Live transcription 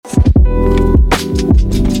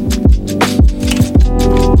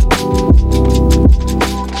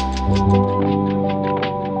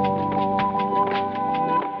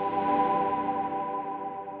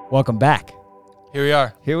Welcome back. Here we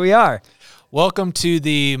are. Here we are. Welcome to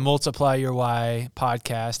the Multiply Your Why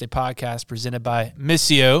podcast, a podcast presented by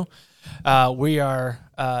Missio. We are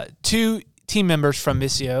two team members from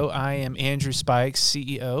Missio. I am Andrew Spikes,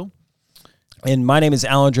 CEO. And my name is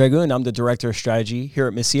Alan Dragoon. I'm the Director of Strategy here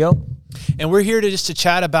at Missio. And we're here to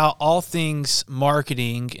chat about all things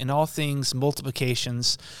marketing and all things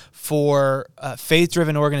multiplications for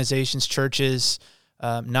faith-driven organizations, churches,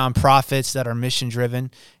 nonprofits that are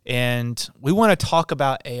mission-driven. And we want to talk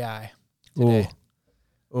about AI today.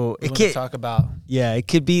 Oh, we want to talk about. Yeah,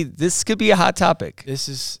 this could be a hot topic. This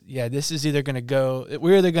is either going to go,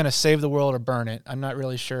 we're either going to save the world or burn it. I'm not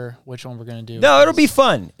really sure which one we're going to do. No, it'll be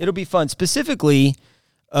fun. It'll be fun. Specifically,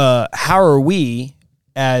 how are we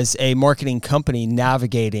as a marketing company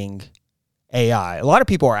navigating AI? A lot of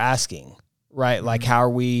people are asking, right? Mm-hmm. Like, how are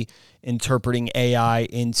we interpreting AI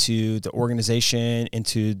into the organization,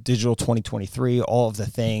 into digital 2023, all of the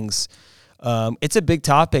things. It's a big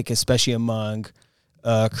topic, especially among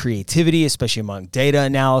creativity, especially among data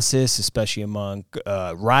analysis, especially among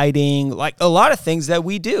writing, like a lot of things that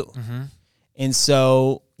we do. Mm-hmm. And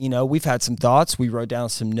so, we've had some thoughts. We wrote down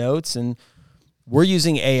some notes, and we're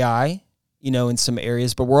using AI, in some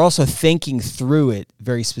areas, but we're also thinking through it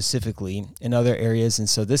very specifically in other areas. And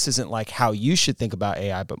so this isn't like how you should think about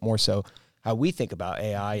AI, but more so how we think about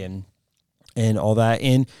AI and all that.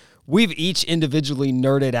 And we've each individually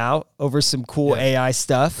nerded out over some cool AI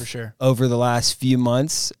stuff for sure over the last few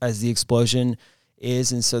months as the explosion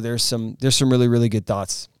is. And so there's some really, really good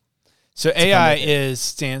thoughts. So AI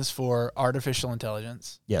stands for artificial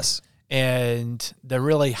intelligence. Yes. And the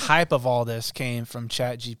really hype of all this came from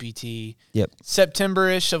ChatGPT. Yep.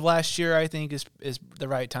 September-ish of last year, I think, is the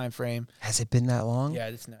right time frame. Has it been that long? Yeah,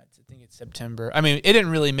 it's nuts. I think it's September. I mean, it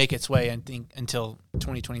didn't really make its way, I think, until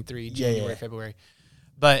 2023, January, February.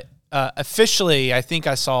 But officially, I think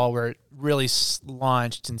I saw where it really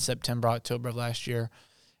launched in September, October of last year.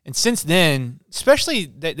 And since then,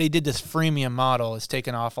 especially that they did this freemium model, it's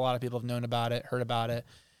taken off. A lot of people have known about it, heard about it.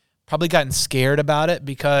 Probably gotten scared about it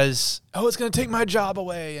because, it's going to take my job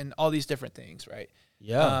away and all these different things, right?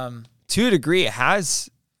 Yeah. To a degree, it has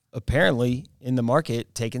apparently in the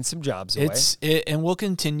market taken some jobs away. And we'll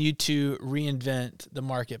continue to reinvent the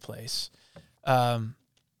marketplace.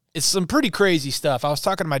 It's some pretty crazy stuff. I was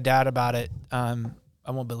talking to my dad about it. I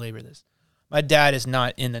won't belabor this. My dad is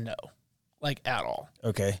not in the know, like at all.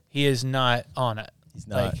 Okay. He is not on it. He's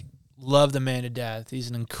not. Like, love the man to death. He's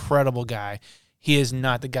an incredible guy. He is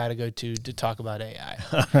not the guy to go to talk about AI.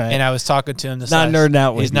 Right. And I was talking to him this last week.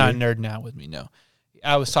 He's not nerding out with me, no.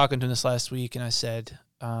 I was talking to him this last week, and I said,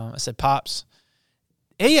 Pops,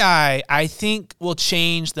 AI, I think, will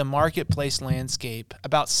change the marketplace landscape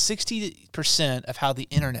about 60% of how the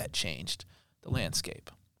internet changed the landscape.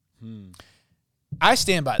 I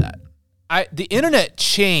stand by that. The internet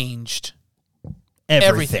changed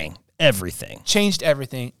everything. Everything. Changed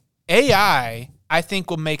everything. AI, I think,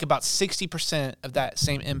 will make about 60% of that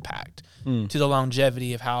same impact to the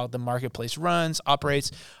longevity of how the marketplace runs,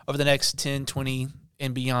 operates over the next 10, 20,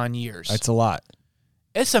 and beyond years. That's a lot.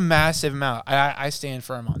 It's a massive amount. I stand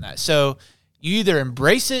firm on that. So you either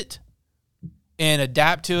embrace it and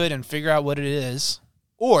adapt to it and figure out what it is,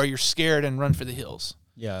 or you're scared and run for the hills.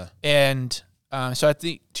 Yeah. And so I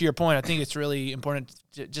think, to your point, I think it's really important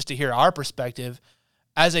just to hear our perspective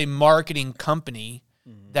as a marketing company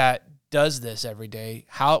that does this every day.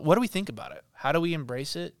 What do we think about it? How do we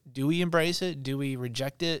embrace it? Do we embrace it? Do we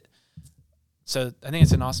reject it? So I think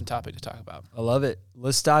it's an awesome topic to talk about. I love it.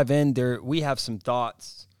 Let's dive in. We have some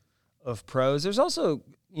thoughts of pros. There's also,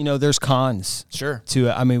 there's cons. Sure. To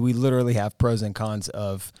it. I mean, we literally have pros and cons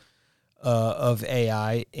of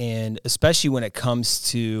AI, and especially when it comes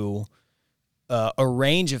to a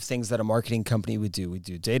range of things that a marketing company would do. We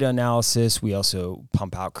do data analysis. We also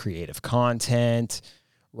pump out creative content,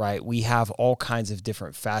 right? We have all kinds of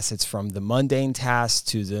different facets, from the mundane tasks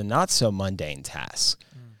to the not so mundane tasks,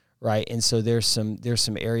 right? And so there's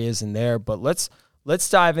some areas in there, but let's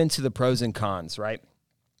dive into the pros and cons, right?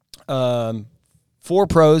 4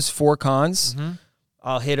 pros, 4 cons. Mm-hmm.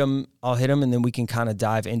 I'll hit them, and then we can kind of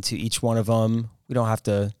dive into each one of them. We don't have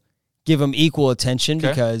to give them equal attention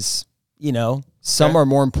because, some are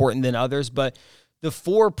more important than others. But the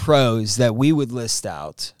 4 pros that we would list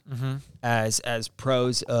out as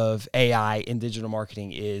pros of AI in digital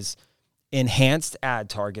marketing is enhanced ad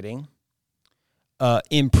targeting,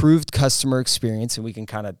 improved customer experience, and we can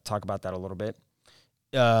kind of talk about that a little bit,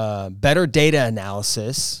 better data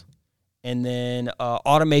analysis, and then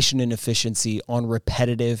automation and efficiency on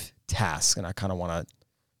repetitive tasks. And I kind of want to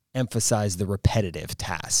emphasize the repetitive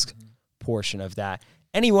task portion of that.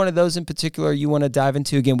 Any one of those in particular you want to dive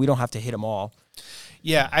into? Again, we don't have to hit them all.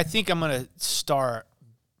 Yeah, I think I'm going to start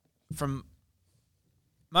from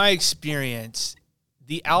my experience.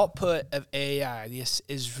 The output of AI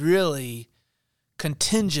is really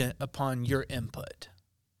contingent upon your input.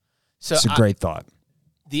 So it's a great thought.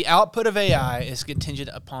 The output of AI is contingent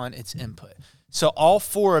upon its input. So all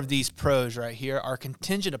 4 of these pros right here are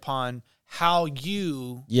contingent upon how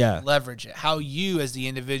you leverage it, how you as the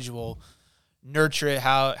individual nurture it,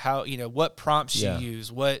 how what prompts you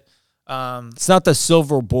use, what it's not the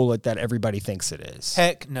silver bullet that everybody thinks it is.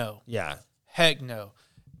 Heck no. Yeah. Heck no.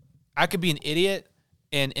 I could be an idiot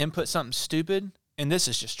and input something stupid, and this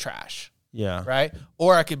is just trash. Yeah. Right?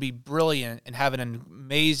 Or I could be brilliant and have an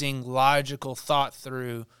amazing, logical, thought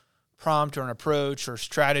through prompt or an approach or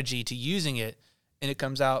strategy to using it, and it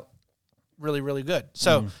comes out really, really good.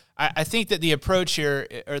 So I think that the approach here,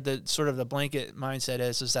 or the sort of the blanket mindset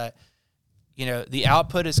is that, the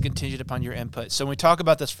output is contingent upon your input. So when we talk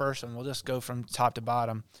about this first one, we'll just go from top to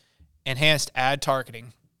bottom. Enhanced ad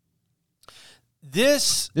targeting.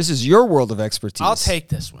 This is your world of expertise. I'll take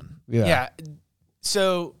this one. Yeah.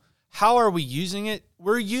 So how are we using it?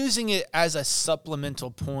 We're using it as a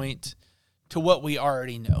supplemental point to what we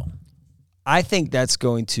already know. I think that's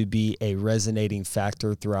going to be a resonating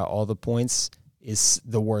factor throughout all the points is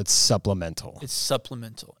the word supplemental. It's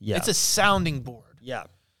supplemental. Yeah. It's a sounding board. Yeah.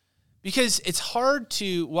 Because it's hard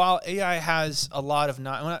to, while AI has a lot of,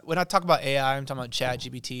 when I talk about AI, I'm talking about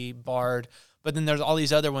ChatGPT, Bard, but then there's all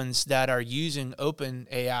these other ones that are using open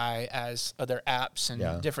AI as other apps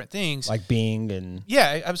and different things. Like Bing and...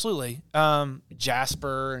 Yeah, absolutely.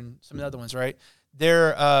 Jasper and some of the other ones, right?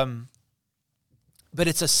 They're, but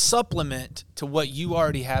it's a supplement to what you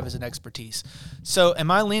already have as an expertise. So am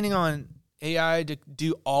I leaning on AI to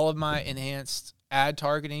do all of my enhanced ad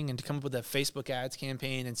targeting and to come up with a Facebook ads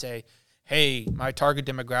campaign and say, hey, my target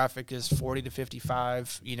demographic is 40 to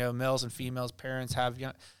 55, males and females, parents have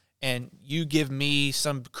young, and you give me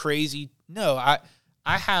some crazy, no, I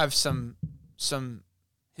have some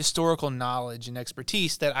historical knowledge and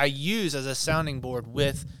expertise that I use as a sounding board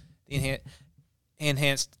with the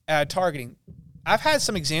enhanced ad targeting. I've had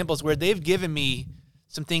some examples where they've given me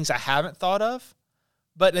some things I haven't thought of,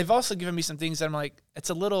 but they've also given me some things that I'm like, it's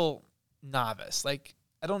a little novice. Like,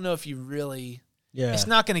 I don't know if you really, it's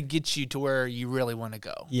not going to get you to where you really want to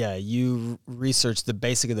go. Yeah. You researched the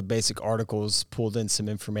basic of the basic articles, pulled in some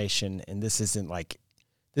information, and this isn't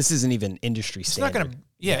even industry standard.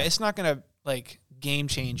 It's not going to like game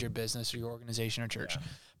change your business or your organization or church,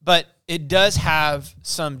 but it does have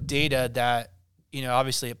some data that,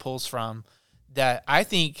 obviously it pulls from that I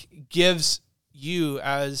think gives you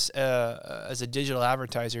as a digital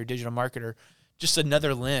advertiser, digital marketer, just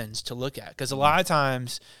another lens to look at. Because a lot of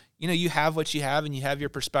times, you have what you have and you have your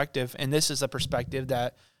perspective. And this is a perspective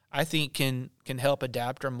that I think can help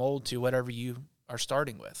adapt or mold to whatever you are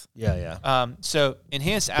starting with. Yeah. So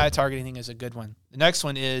enhanced ad targeting is a good one. The next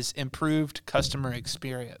one is improved customer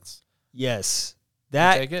experience. Yes.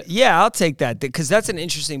 Take it? Yeah, I'll take that. Because that's an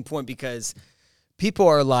interesting point, because people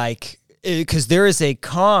are like, because there is an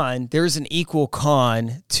equal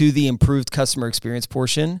con to the improved customer experience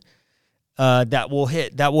portion that will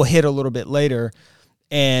hit a little bit later.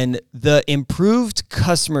 And the improved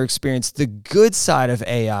customer experience, the good side of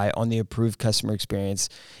AI on the improved customer experience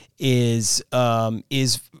is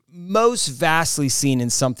most vastly seen in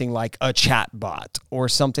something like a chat bot or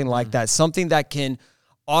something like that, something that can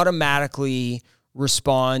automatically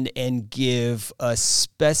respond and give a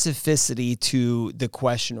specificity to the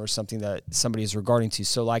question or something that somebody is regarding to.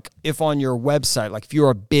 So like if on your website, like if you're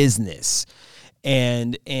a business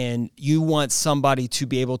and you want somebody to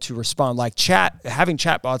be able to respond, like having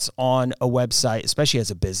chatbots on a website, especially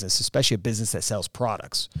as a business, especially a business that sells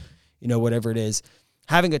products, whatever it is,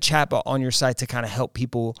 having a chatbot on your site to kind of help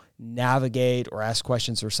people navigate or ask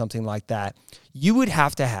questions or something like that, you would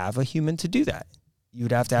have to have a human to do that. You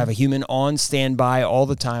would have to have a human on standby all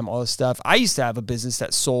the time, all this stuff. I used to have a business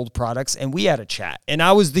that sold products, and we had a chat, and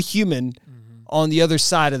I was the human on the other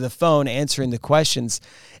side of the phone answering the questions.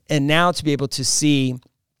 And now to be able to see,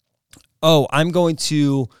 I'm going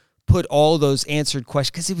to put all those answered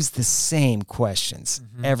questions, because it was the same questions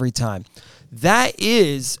every time. That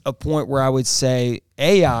is a point where I would say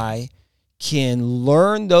AI can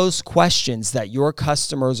learn those questions that your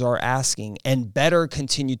customers are asking and better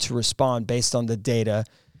continue to respond based on the data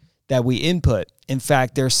that we input. In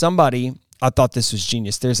fact, there's somebody, I thought this was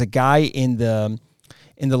genius. There's a guy in the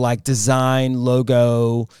like design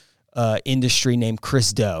logo industry named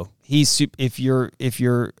Chris Do. He's, if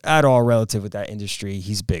you're at all relative with that industry,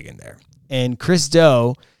 he's big in there. And Chris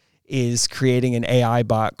Do is creating an AI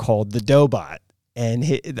bot called the Dobot.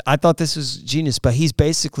 And I thought this was genius, but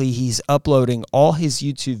he's uploading all his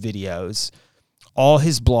YouTube videos, all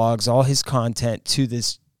his blogs, all his content to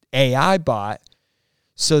this AI bot.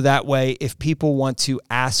 So that way, if people want to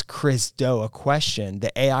ask Chris Do a question,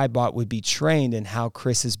 the AI bot would be trained in how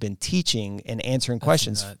Chris has been teaching and answering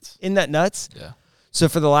questions. Nuts. Isn't that nuts? Yeah. So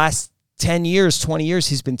for the last 10 years, 20 years,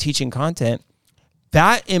 he's been teaching content.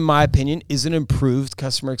 That, in my opinion, is an improved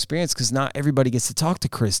customer experience because not everybody gets to talk to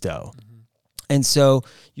Chris Do. Mm-hmm. And so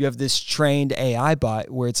you have this trained AI bot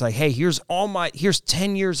where it's like, hey, here's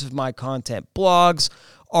 10 years of my content, blogs,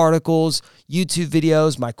 articles, YouTube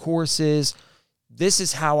videos, my courses. This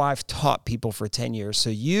is how I've taught people for 10 years. So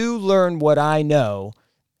you learn what I know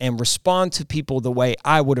and respond to people the way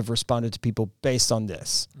I would have responded to people based on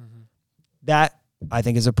this. Mm-hmm. That, I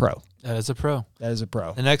think, is a pro. That is a pro. That is a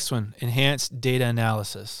pro. The next one, enhanced data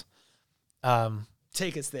analysis.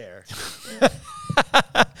 Take us there.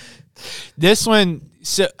 This one,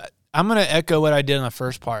 so I'm going to echo what I did in the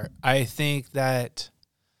first part. I think that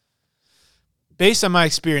based on my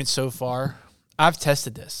experience so far, I've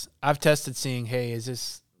tested this. I've tested seeing, hey, is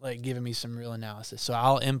this like giving me some real analysis? So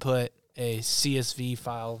I'll input a CSV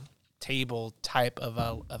file table type of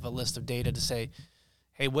a list of data to say,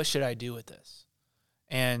 hey, what should I do with this?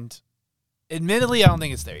 And admittedly, I don't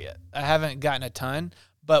think it's there yet. I haven't gotten a ton,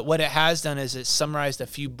 but what it has done is it summarized a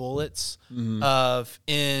few bullets of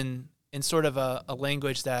in sort of a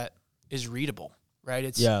language that is readable, right?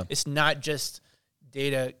 It's not just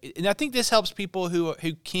data. And I think this helps people who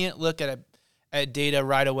can't look at data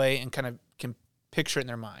right away and kind of can picture it in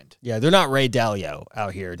their mind. Yeah, they're not Ray Dalio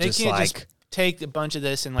out here. They can't just take a bunch of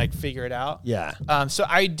this and like figure it out. Yeah. So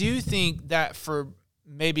I do think that for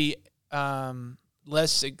maybe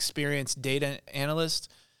less experienced data analysts,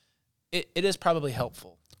 it is probably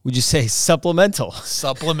helpful. Would you say supplemental?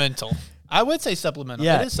 Supplemental. I would say supplemental.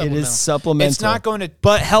 Yeah, it is supplemental. It is supplemental. It's not going to...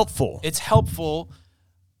 But helpful. It's helpful.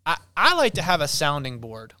 I like to have a sounding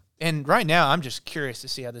board. And right now, I'm just curious to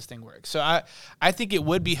see how this thing works. So I think it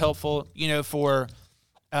would be helpful, for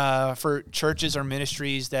churches or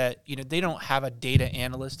ministries that, they don't have a data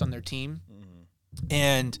analyst on their team. Mm-hmm.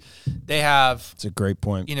 And they have... It's a great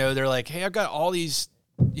point. They're like, hey, I've got all these,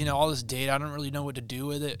 all this data. I don't really know what to do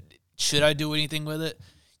with it. Should I do anything with it?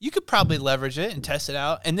 You could probably leverage it and test it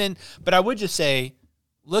out. And then, but I would just say,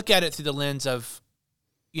 look at it through the lens of,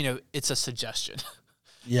 it's a suggestion.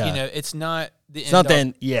 Yeah. It's not the end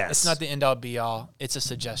all. Yes. It's not the end all be all. It's a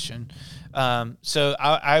suggestion. So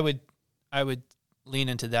I would lean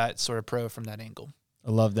into that sort of pro from that angle. I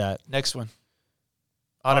love that. Next one.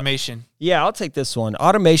 Automation. Yeah, I'll take this one.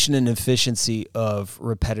 Automation and efficiency of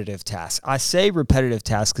repetitive tasks. I say repetitive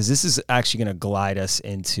tasks because this is actually going to glide us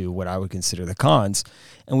into what I would consider the cons.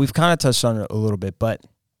 And we've kind of touched on it a little bit, but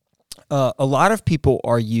a lot of people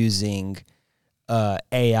are using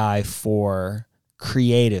AI for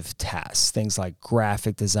creative tasks, things like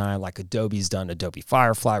graphic design, like Adobe's done Adobe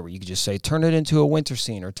Firefly, where you could just say, turn it into a winter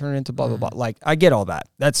scene or turn it into blah, blah, blah. Like, I get all that.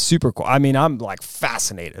 That's super cool. I mean, I'm like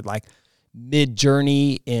fascinated. Like,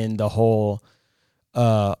 Midjourney in the whole,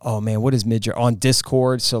 what is Midjourney? On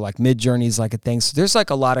Discord, so like Midjourney is like a thing. So there's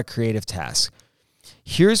like a lot of creative tasks.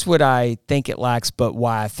 Here's what I think it lacks, but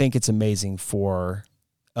why I think it's amazing for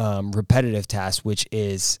repetitive tasks, which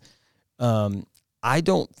is I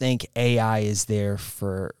don't think AI is there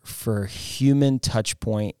for human touch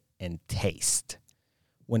point and taste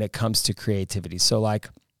when it comes to creativity. So like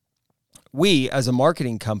we as a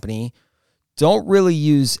marketing company don't really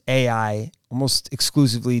use AI almost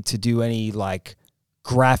exclusively to do any like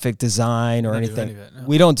graphic design or anything. No.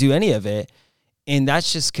 We don't do any of it. And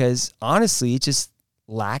that's just because honestly, it just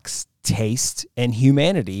lacks taste and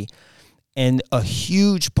humanity. And a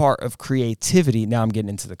huge part of creativity, now I'm getting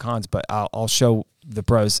into the cons, but I'll show the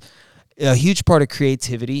pros. A huge part of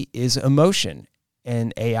creativity is emotion.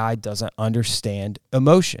 And AI doesn't understand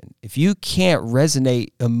emotion. If you can't resonate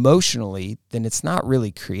emotionally, then it's not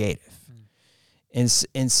really creative. And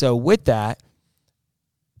so with that,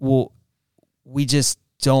 we just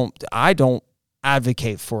I don't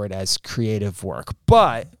advocate for it as creative work.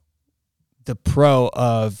 But the pro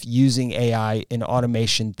of using AI in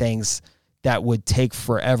automation things that would take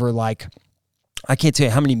forever, like I can't tell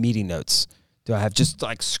you how many meeting notes do I have just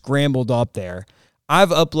like scrambled up there. I've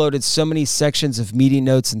uploaded so many sections of meeting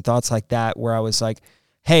notes and thoughts like that where I was like,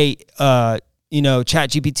 hey,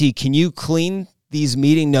 ChatGPT, can you clean these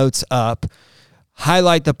meeting notes up,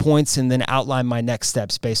 highlight the points, and then outline my next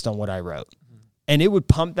steps based on what I wrote? And it would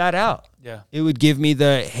pump that out. Yeah. It would give me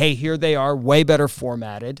hey, here they are, way better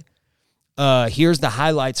formatted. Here's the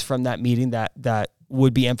highlights from that meeting that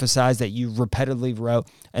would be emphasized that you repetitively wrote.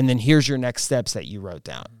 And then here's your next steps that you wrote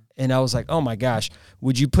down. And I was like, oh my gosh,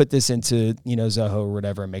 would you put this into, Zoho or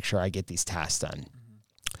whatever and make sure I get these tasks done?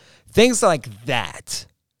 Things like that.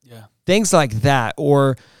 Yeah. Things like that.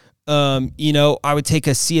 Or, I would take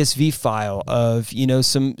a CSV file of,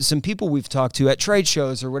 some people we've talked to at trade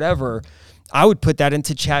shows or whatever. I would put that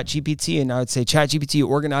into ChatGPT and I would say, ChatGPT,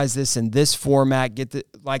 organize this in this format, get the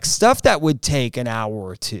stuff that would take an hour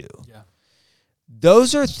or two. Yeah.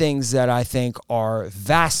 Those are things that I think are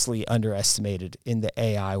vastly underestimated in the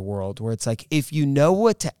AI world, where it's like, if you know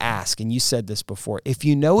what to ask, and you said this before, if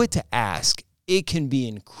you know what to ask, it can be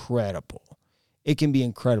incredible. It can be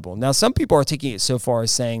incredible. Now, some people are taking it so far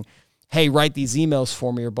as saying, hey, write these emails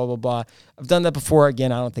for me or blah, blah, blah. I've done that before.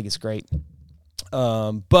 Again, I don't think it's great.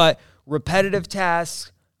 But repetitive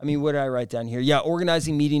tasks, what did I write down here? Yeah,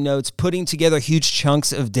 organizing meeting notes, putting together huge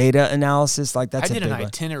chunks of data analysis. That's I did a big an one.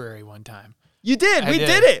 itinerary one time. You did. We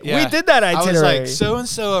did it. Yeah. We did that itinerary. I was like,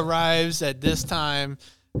 so-and-so arrives at this time.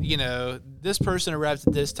 This person arrives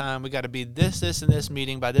at this time. We got to be this, and this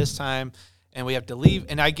meeting by this time. And we have to leave.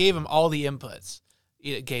 And I gave them all the inputs.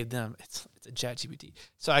 It gave them, it's a ChatGPT.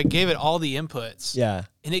 So I gave it all the inputs. Yeah.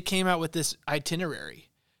 And it came out with this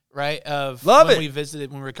itinerary, right? Of Love when it. we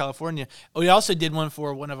visited when we were in California. We also did one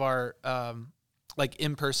for one of our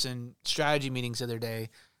in-person strategy meetings the other day.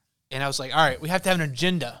 And I was like, all right, we have to have an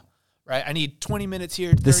agenda. Right, I need 20 minutes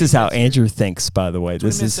here. This is how Andrew thinks, by the way.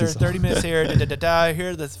 20 minutes there, 30 minutes here. Here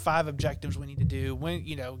are the 5 objectives we need to do. When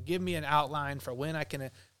give me an outline for when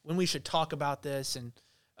we should talk about this, and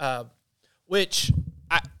that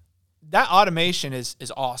automation is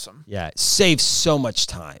awesome. Yeah, it saves so much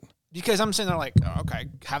time. Because I'm sitting there like, okay,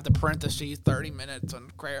 have the parentheses, 30 minutes,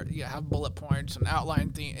 and have bullet points and outline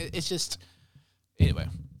thing. It's just anyway.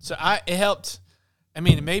 So it helped.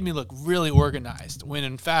 It made me look really organized when,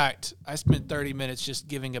 in fact, I spent 30 minutes just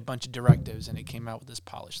giving a bunch of directives, and it came out with this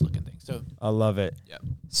polished-looking thing. So I love it. Yeah.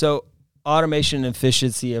 So automation and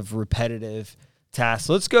efficiency of repetitive tasks.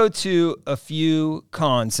 Let's go to a few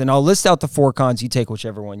cons, and I'll list out the 4 cons. You take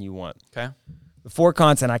whichever one you want. Okay. The 4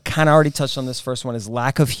 cons, and I kind of already touched on this first one, is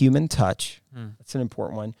lack of human touch. That's an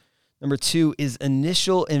important one. Number 2 is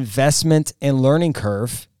initial investment and learning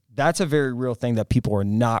curve. That's a very real thing that people are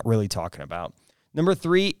not really talking about. Number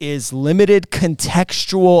 3 is limited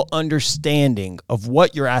contextual understanding of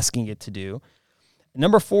what you're asking it to do.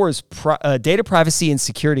 Number 4 is data privacy and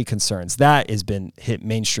security concerns. That has been hit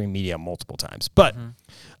mainstream media multiple times. But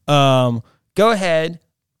go ahead,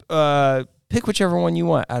 pick whichever one you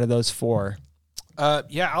want out of those 4.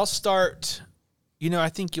 I'll start. I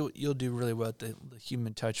think you'll do really well at the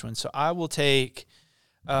human touch one. So I will take,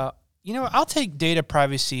 I'll take data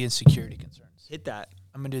privacy and security concerns. Hit that.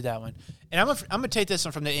 I'm going to do that one. And I'm going to take this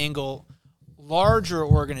one from the angle, larger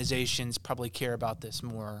organizations probably care about this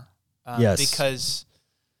more. Yes. Because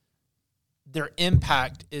their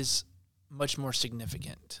impact is much more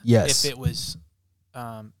significant. Yes. If it was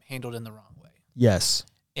handled in the wrong way. Yes.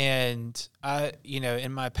 And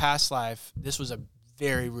in my past life, this was a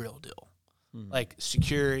very real deal. Like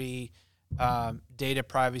security, data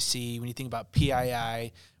privacy, when you think about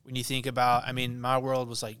PII, when you think about, my world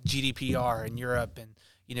was like GDPR in Europe, and,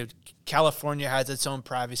 California has its own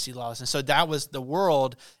privacy laws. And so that was the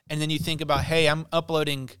world. And then you think about, hey, I'm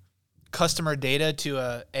uploading customer data to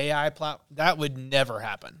a AI platform. That would never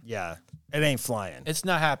happen. Yeah. It ain't flying. It's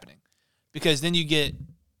not happening, because then you get,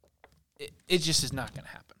 it just is not going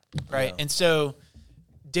to happen. Right. Yeah. And so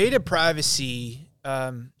data privacy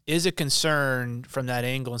is a concern from that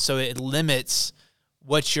angle. And so it limits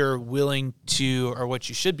what you're willing to, or what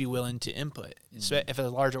you should be willing to input. So if a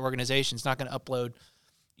larger organization is not going to upload,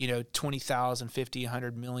 20,000, 50,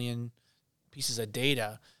 100 million pieces of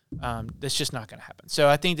data, that's just not going to happen. So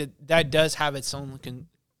I think that does have its own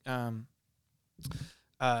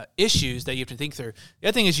issues that you have to think through. The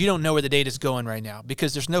other thing is, you don't know where the data is going right now,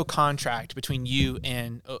 because there's no contract between you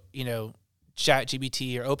and,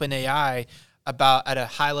 ChatGPT or OpenAI about, at a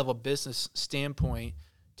high level business standpoint,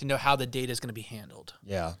 to know how the data is going to be handled.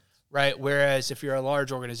 Yeah. Right. Whereas if you're a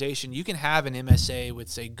large organization, you can have an MSA with,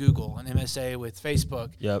 say, Google, an MSA with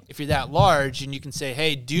Facebook. Yep. If you're that large, and you can say,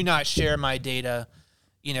 hey, do not share my data,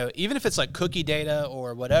 even if it's like cookie data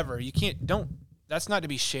or whatever, that's not to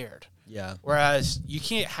be shared. Yeah. Whereas you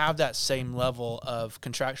can't have that same level of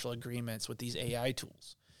contractual agreements with these AI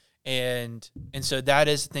tools. And so that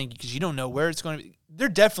is the thing, because you don't know where it's going to be. They're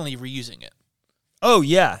definitely reusing it. Oh,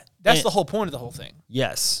 yeah. That's And- the whole point of the whole thing.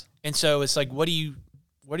 Yes. And so it's like, what are you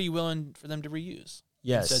willing for them to reuse?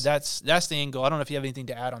 Yes. So that's the angle. I don't know if you have anything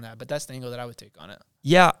to add on that, but that's the angle that I would take on it.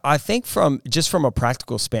 Yeah, I think from a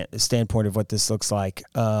practical standpoint of what this looks like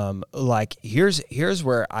here's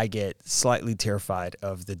where I get slightly terrified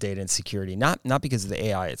of the data insecurity. Not because of the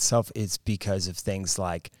AI itself, it's because of things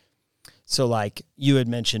like, so like you had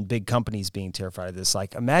mentioned big companies being terrified of this.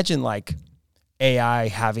 Like imagine like AI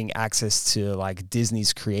having access to like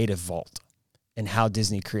Disney's creative vault and how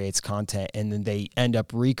Disney creates content, and then they end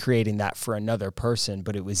up recreating that for another person,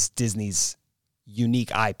 but it was Disney's unique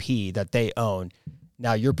IP that they own.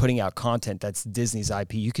 Now you're putting out content that's Disney's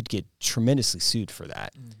IP. You could get tremendously sued for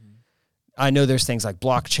that. Mm-hmm. I know there's things like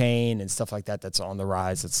blockchain and stuff like that that's on the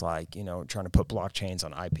rise. It's like, trying to put blockchains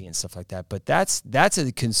on IP and stuff like that. But that's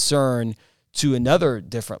a concern to another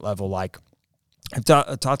different level. Like I've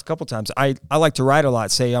talked a couple times. I like to write a lot.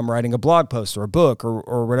 Say I'm writing a blog post or a book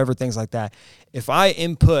or whatever, things like that. If I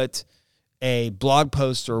input a blog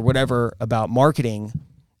post or whatever about marketing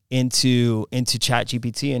into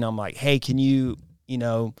ChatGPT and I'm like, hey, can you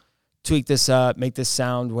tweak this up, make this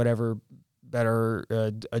sound whatever better,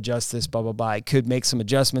 adjust this, blah, blah, blah. I could make some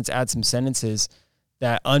adjustments, add some sentences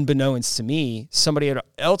that unbeknownst to me, somebody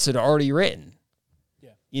else had already written.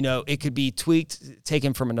 Yeah. It could be tweaked,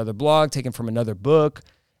 taken from another blog, taken from another book,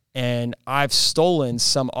 and I've stolen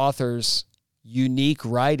some author's unique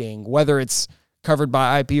writing, whether it's covered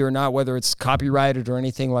by IP or not, whether it's copyrighted or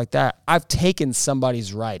anything like that. I've taken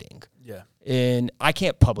somebody's writing. Yeah. And I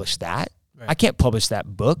can't publish that. Right. I can't publish that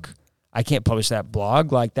book. I can't publish that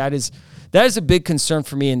blog. Like that is a big concern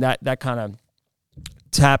for me, and that kind of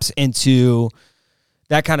taps into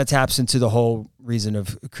the whole reason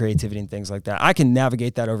of creativity and things like that. I can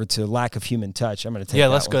navigate that over to lack of human touch. I'm going to take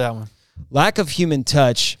let's go that one. Lack of human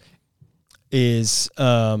touch is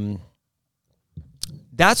that's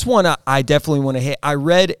one I definitely want to hit. I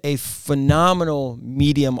read a phenomenal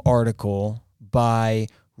Medium article by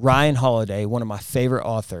Ryan Holiday, one of my favorite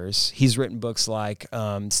authors. He's written books like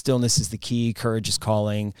Stillness is the Key, Courage is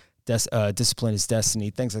Calling, Discipline is Destiny,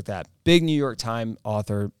 things like that. Big New York Times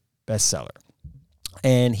author, bestseller.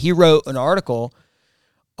 And he wrote an article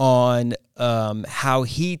on how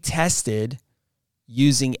he tested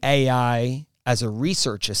using AI as a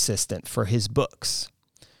research assistant for his books.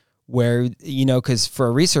 Where, because for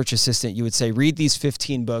a research assistant, you would say, read these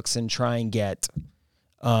 15 books and try and get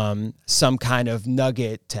some kind of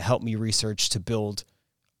nugget to help me research to build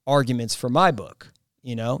arguments for my book.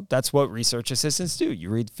 That's what research assistants do.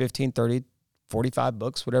 You read 15, 30, 45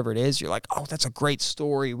 books, whatever it is. You're like, oh, that's a great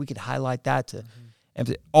story. We could highlight that to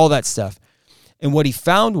all that stuff. And what he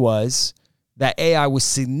found was that AI was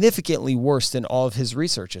significantly worse than all of his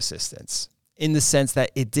research assistants in the sense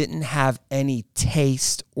that it didn't have any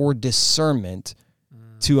taste or discernment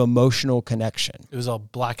to emotional connection. It was all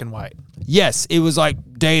black and white. Yes, it was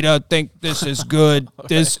like, data, think this is good.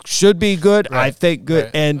 This should be good. Right. I think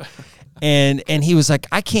good. Right. And he was like,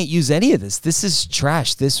 I can't use any of this. This is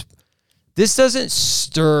trash. This doesn't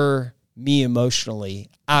stir me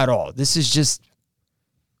emotionally at all. This is just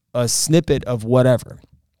a snippet of whatever.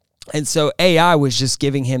 And so AI was just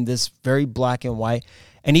giving him this very black and white,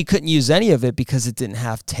 and he couldn't use any of it because it didn't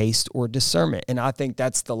have taste or discernment. And I think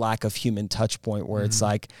that's the lack of human touch point where it's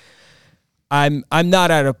like, I'm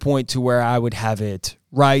not at a point to where I would have it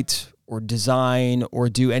write or design or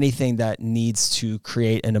do anything that needs to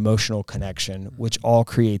create an emotional connection, which all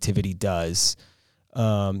creativity does.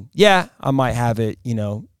 I might have it,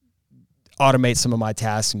 automate some of my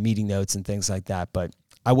tasks, meeting notes and things like that, but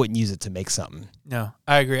I wouldn't use it to make something. No,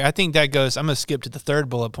 I agree. I think that goes, I'm going to skip to the third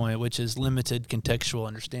bullet point, which is limited contextual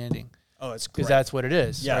understanding. Oh, it's great. Because that's what it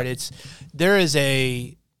is, right? There is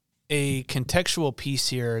a contextual piece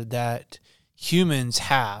here that humans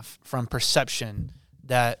have from perception,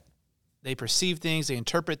 that they perceive things, they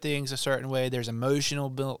interpret things a certain way. There's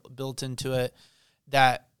emotional built into it,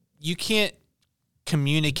 that you can't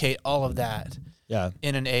communicate all of that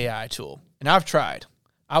in an AI tool. And I've tried.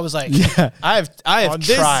 I was like, I have on tried.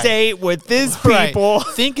 This date with these people. Right.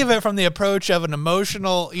 Think of it from the approach of an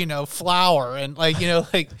emotional, flower, and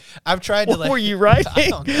I've tried to. What were you writing? I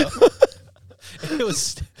don't know.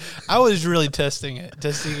 I was really testing it.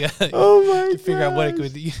 Oh my! To figure out what it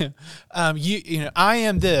could. I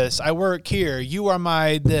am this. I work here. You are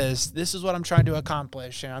my this. This is what I'm trying to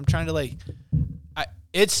accomplish, and I'm trying to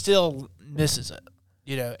it still misses it.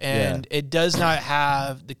 And it does not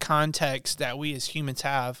have the context that we as humans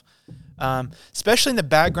have, especially in the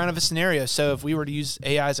background of a scenario. So if we were to use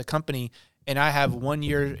AI as a company and I have 1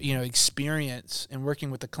 year, experience in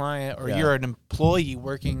working with a client, or you're an employee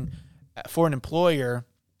working for an employer,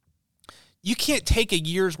 you can't take a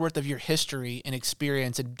year's worth of your history and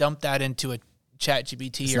experience and dump that into a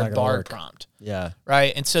ChatGPT It's or not gonna Bard work. prompt, Yeah.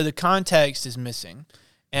 right? And so the context is missing,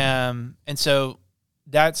 and so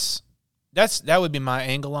that would be my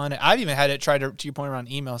angle on it. I've even had it try to your point around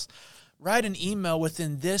emails, write an email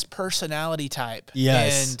within this personality type,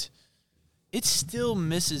 Yes. and it still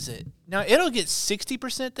misses it. Now it'll get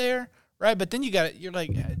 60% there, right? But then you're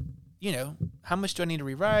like, how much do I need to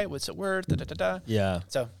rewrite? What's it worth? Da, da, da, da. Yeah.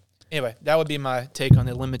 So anyway, that would be my take on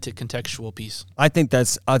the limited contextual piece. I think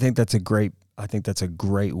that's a great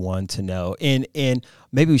one to know. And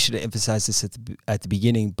maybe we should have emphasized this at the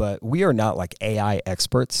beginning, but we are not like AI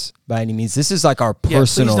experts by any means. This is like our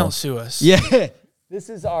personal. Please don't sue us. Yeah. This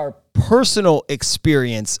is our personal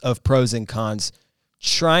experience of pros and cons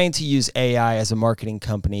trying to use AI as a marketing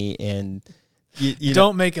company, and you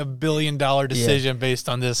don't make $1 billion decision based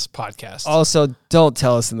on this podcast. Also, don't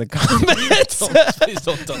tell us in the comments. Please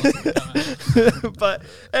don't tell us in the comments. But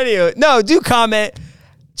anyway, no, do comment,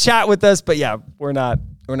 chat with us. But yeah, we're not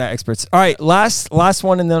experts. All right, last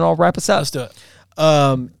one, and then I'll wrap us up. Let's do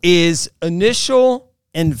it. Is initial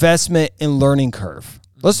investment in learning curve.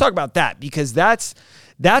 Let's talk about that, because that's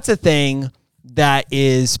a thing that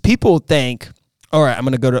is, people think, all right, I'm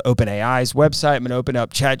going to go to OpenAI's website. I'm going to open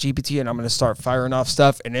up ChatGPT and I'm going to start firing off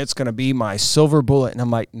stuff, and it's going to be my silver bullet. And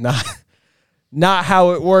I'm like, not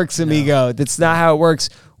how it works, amigo. No. That's not how it works.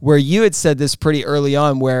 Where you had said this pretty early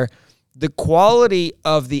on, where the quality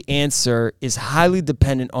of the answer is highly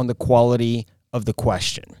dependent on the quality of the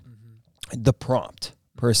question, the prompt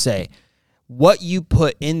per se, what you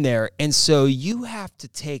put in there. And so you have to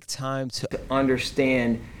take time to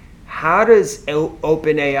understand, how does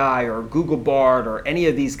OpenAI or Google Bard or any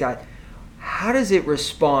of these guys, how does it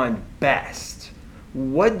respond best?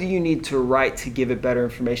 What do you need to write to give it better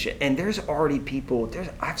information? And there's already people,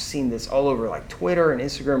 I've seen this all over like Twitter and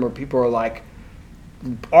Instagram, where people are like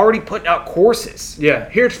already putting out courses. Yeah,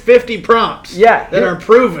 here's 50 prompts. Yeah, that are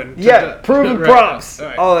proven. Proven right. prompts.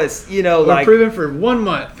 Right. All this, They're like proven for 1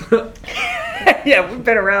 month. Yeah, we've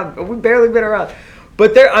been around. We've barely been around.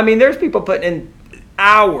 But there's people putting in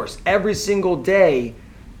hours every single day,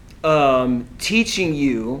 teaching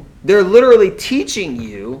you. They're literally teaching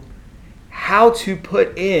you how to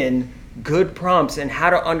put in good prompts and how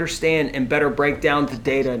to understand and better break down the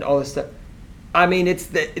data and all this stuff. I mean,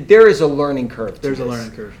 there is a learning curve. There's a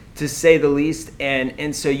learning curve, to say the least,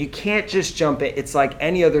 and so you can't just jump it. It's like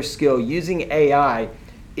any other skill. Using AI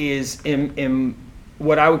is in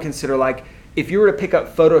what I would consider, like, if you were to pick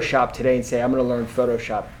up Photoshop today and say, I'm going to learn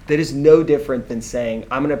Photoshop, that is no different than saying,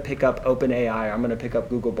 I'm going to pick up OpenAI, I'm going to pick up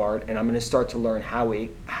Google Bard, and I'm going to start to learn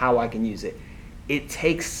how I can use it. It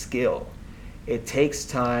takes skill. It takes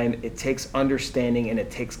time. It takes understanding, and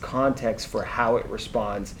it takes context for how it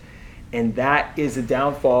responds. And that is a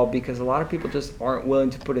downfall, because a lot of people just aren't willing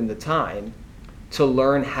to put in the time to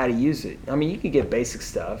learn how to use it. I mean, you can get basic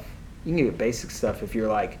stuff. You can get basic stuff if you're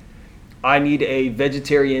like, I need a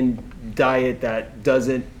vegetarian diet that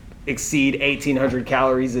doesn't exceed 1,800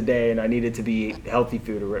 calories a day, and I need it to be healthy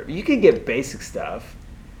food or whatever. You can get basic stuff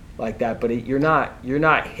like that, but you're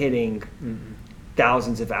not hitting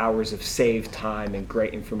thousands of hours of saved time and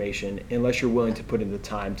great information unless you're willing to put in the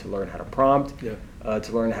time to learn how to prompt,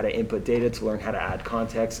 to learn how to input data, to learn how to add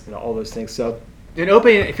context, and all those things. So, and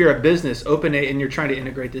if you're a business, OpenAI, and you're trying to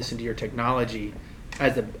integrate this into your technology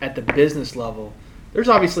at the business level, there's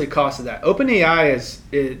obviously a cost of that. OpenAI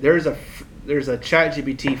there's a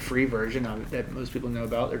ChatGPT free version of it that most people know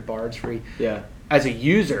about. Their Bard's free. Yeah. As a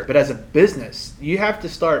user, but as a business, you have to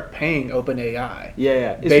start paying OpenAI.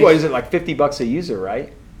 Yeah. What is it, like $50 a user,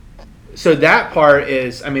 right? So that part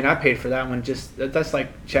is, I mean, I paid for that one. That's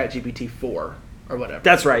like ChatGPT 4 or whatever.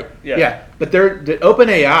 That's right. Yeah. But the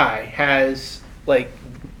OpenAI has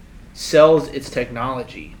sells its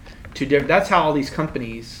technology to different. That's how all these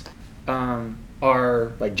companies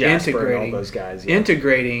are like Jasper integrating and all those guys,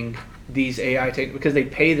 integrating these AI because they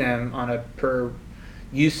pay them on a per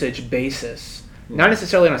usage basis, not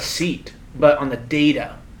necessarily on a seat, but on the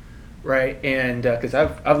data, right? And because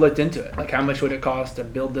I've looked into it, like how much would it cost to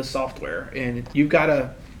build this software, and you've got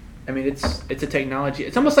to. I mean, it's a technology.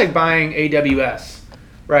 It's almost like buying AWS,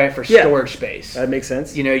 right, for storage space. That makes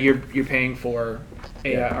sense. You're paying for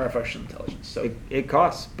AI, artificial intelligence. So it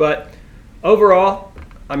costs, but overall,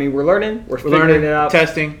 I mean, we're learning. We're figuring it out.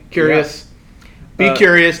 Testing, curious. Yeah. Be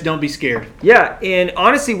curious. Don't be scared. Yeah, and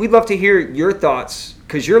honestly, we'd love to hear your thoughts,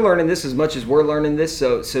 because you're learning this as much as we're learning this.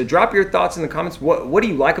 So drop your thoughts in the comments. What do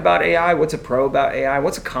you like about AI? What's a pro about AI?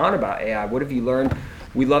 What's a con about AI? What have you learned?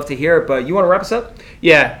 We'd love to hear it. But you want to wrap us up?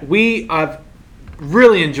 Yeah, I've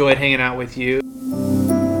really enjoyed hanging out with you.